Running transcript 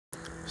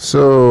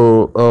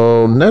So,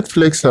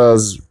 Netflix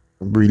has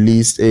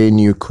released a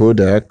new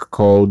codec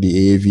called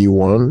the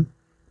AV1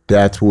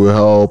 that will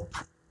help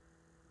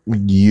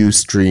you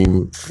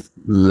stream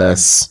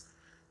less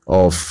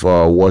of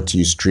what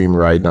you stream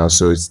right now.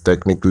 So, it's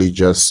technically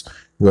just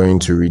going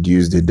to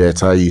reduce the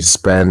data you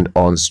spend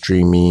on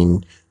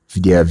streaming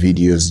their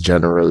videos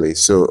generally.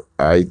 So,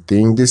 I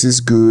think this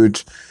is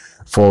good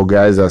for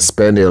guys that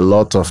spend a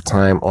lot of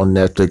time on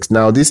Netflix.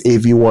 Now, this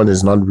AV1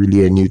 is not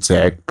really a new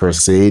tech per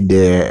se.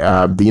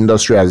 The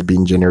industry has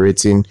been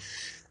been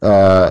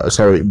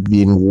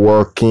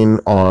working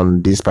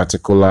on this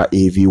particular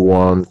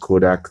AV1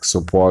 codec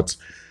support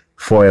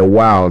for a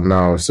while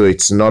now. So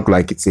it's not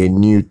like it's a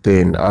new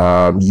thing.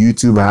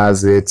 YouTube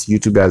has it.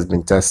 YouTube has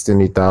been testing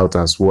it out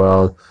as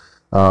well.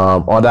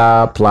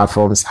 Other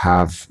platforms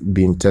have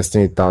been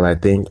testing it out. I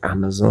think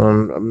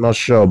Amazon, I'm not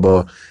sure,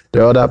 but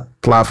there are other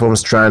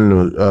platforms trying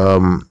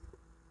to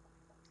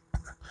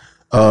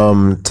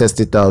test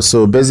it out.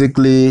 So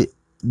basically,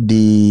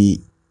 the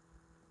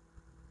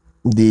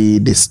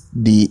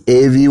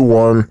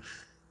AV1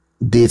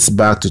 dates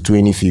back to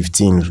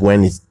 2015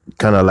 when it's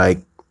kind of like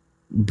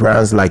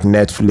brands like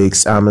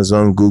Netflix,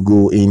 Amazon,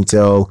 Google,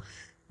 Intel,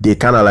 they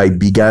kind of like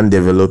began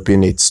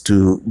developing it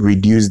to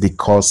reduce the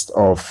cost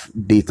of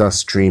data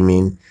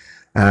streaming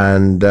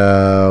and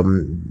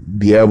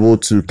be able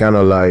to kind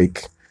of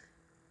like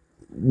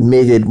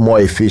make it more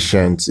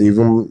efficient,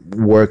 even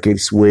work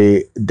its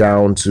way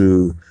down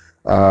to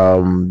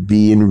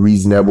being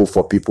reasonable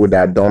for people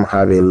that don't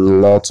have a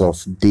lot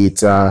of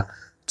data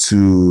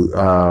to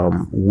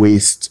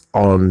waste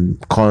on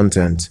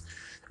content,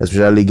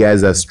 especially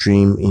guys that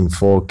stream in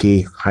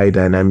 4K high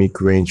dynamic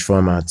range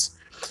formats.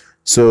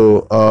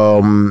 So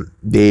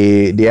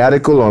the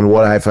article on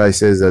what HiFi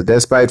says that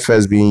despite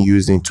first being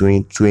used in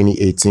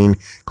 2018,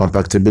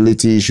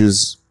 compatibility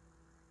issues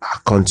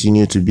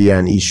continue to be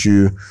an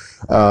issue.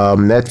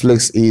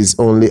 Netflix is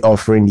only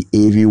offering the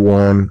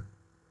AV1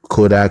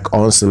 codec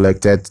on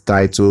selected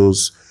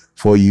titles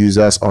for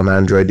users on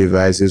Android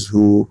devices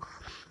who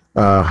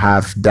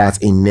have that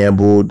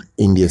enabled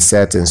in their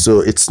settings.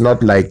 So it's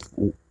not like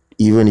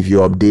even if you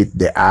update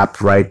the app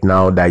right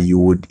now that you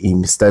would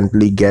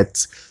instantly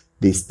get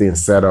this thing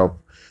set up.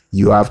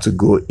 You have to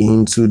go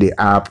into the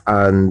app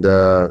and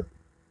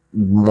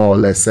more or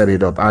less set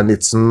it up, and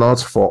it's not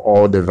for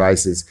all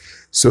devices.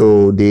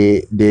 So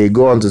they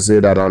go on to say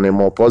that on a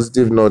more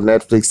positive note,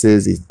 Netflix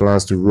says it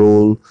plans to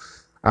roll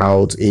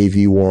out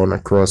AV1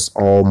 across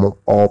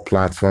all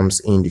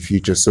platforms in the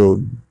future.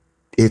 So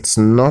it's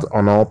not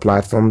on all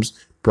platforms,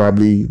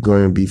 probably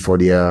going to be for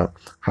their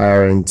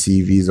higher end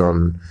TVs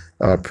on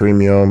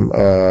premium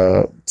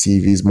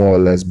TVs more or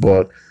less,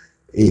 but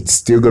it's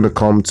still going to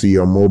come to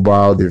your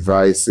mobile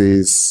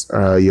devices,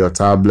 your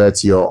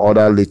tablets, your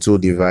other little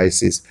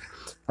devices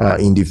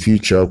in the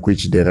future,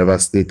 which they never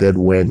stated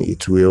when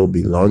it will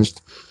be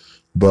launched.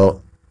 But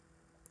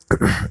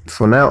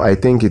for now, I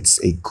think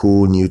it's a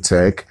cool new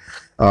tech.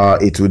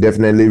 It will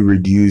definitely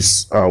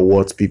reduce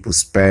what people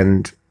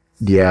spend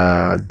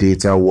their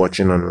data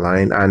watching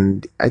online,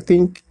 and I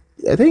think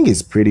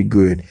it's pretty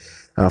good.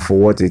 For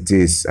what it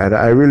is,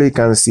 I really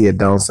can't see a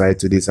downside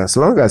to this as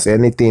long as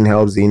anything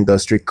helps the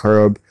industry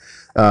curb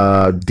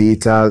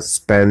data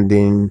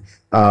spending,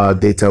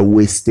 data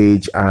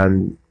wastage,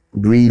 and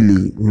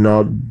really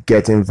not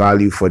getting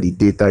value for the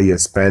data you're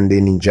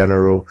spending in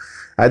general.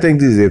 I think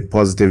this is a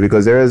positive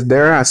because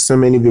there are so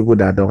many people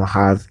that don't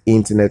have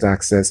internet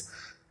access,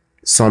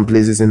 some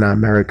places in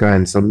America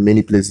and some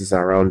many places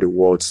around the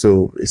world.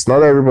 So it's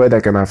not everybody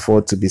that can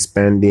afford to be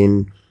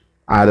spending,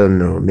 I don't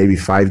know, maybe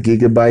 5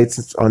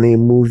 gigabytes on a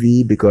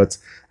movie, because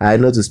I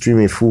know to stream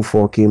a full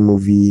 4K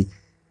movie,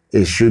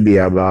 it should be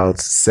about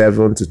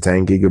 7 to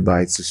 10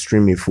 gigabytes to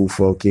stream a full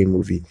 4K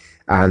movie.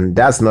 And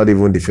that's not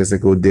even the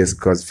physical disc,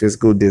 because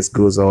physical disc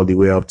goes all the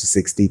way up to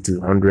 60 to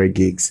 100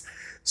 gigs.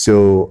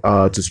 So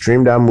to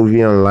stream that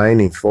movie online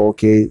in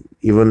 4K,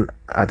 even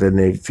at an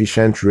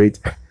efficient rate,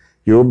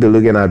 you'll be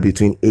looking at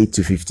between 8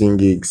 to 15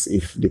 gigs,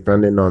 if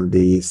depending on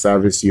the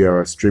service you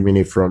are streaming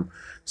it from.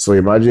 So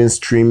imagine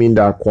streaming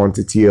that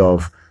quantity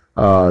of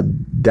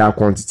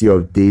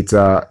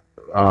data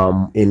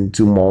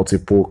into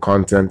multiple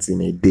contents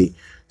in a day.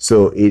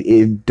 So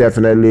it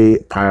definitely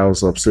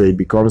piles up. So it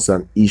becomes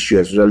an issue,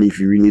 especially if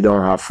you really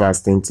don't have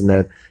fast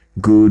internet,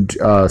 good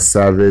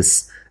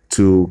service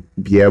to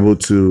be able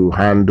to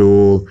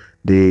handle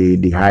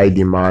the high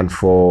demand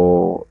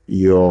for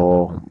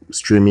your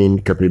streaming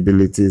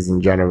capabilities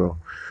in general.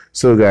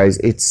 So guys,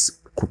 it's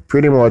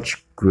pretty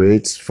much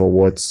great for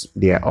what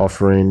they are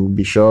offering.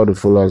 Be sure to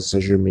follow us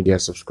on social media,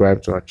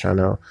 subscribe to our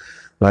channel,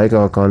 like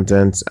our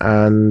content,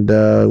 and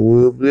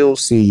we'll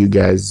see you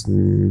guys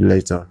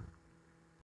later.